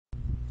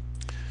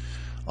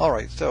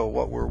Alright, so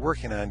what we're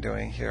working on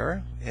doing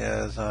here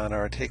is on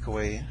our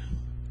takeaway,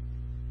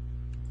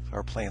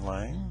 our plane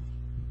line.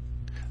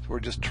 So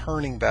we're just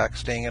turning back,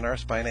 staying in our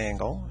spine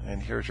angle,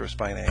 and here's your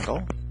spine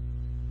angle.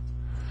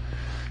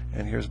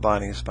 And here's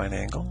Bonnie's spine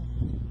angle.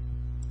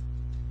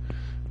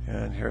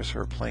 And here's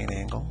her plane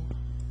angle.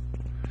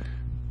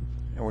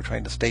 And we're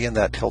trying to stay in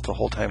that tilt the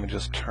whole time and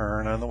just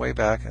turn on the way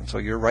back. And so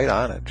you're right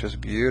on it,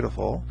 just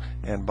beautiful.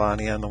 And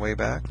Bonnie on the way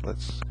back. I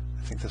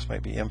think this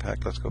might be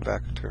impact. Let's go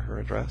back to her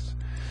address.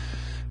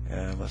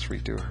 And let's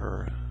redo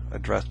her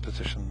address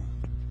position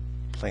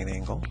plane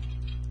angle.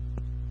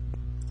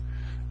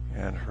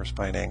 And her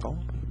spine angle.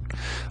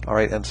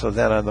 Alright, and so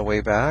then on the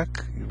way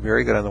back,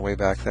 very good on the way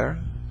back there.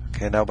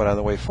 Okay, now but on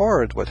the way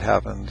forward, what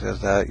happens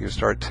is that you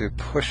start to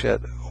push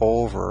it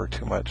over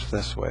too much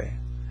this way.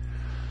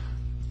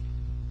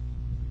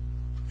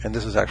 And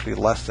this is actually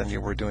less than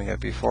you were doing it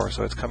before,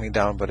 so it's coming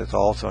down, but it's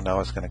also now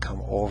it's going to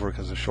come over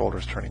because the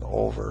shoulder's turning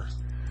over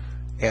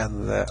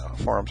and the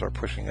forearms are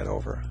pushing it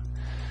over.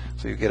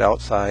 So you get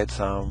outside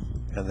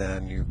some and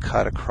then you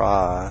cut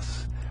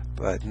across,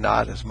 but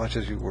not as much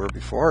as you were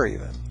before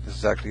even. This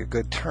is actually a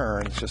good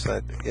turn. It's just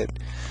that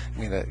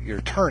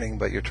you're turning,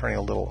 but you're turning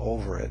a little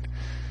over it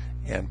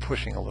and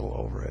pushing a little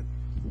over it.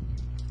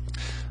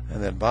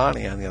 And then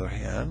Bonnie, on the other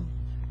hand,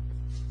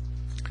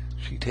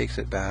 she takes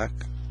it back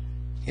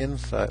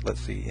inside, let's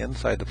see,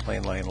 inside the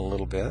plane line a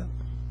little bit.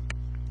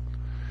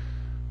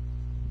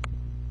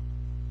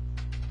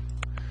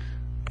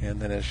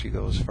 And then as she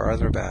goes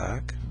farther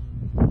back,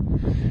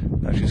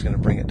 now she's going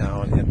to bring it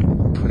down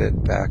and put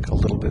it back a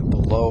little bit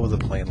below the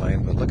plane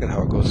line, but look at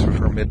how it goes through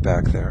her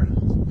mid-back there.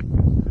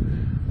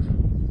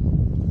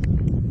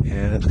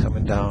 And it's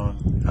coming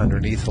down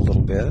underneath a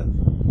little bit,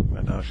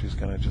 and now she's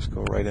going to just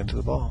go right into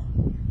the ball.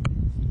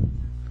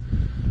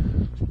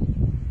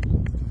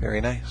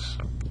 Very nice.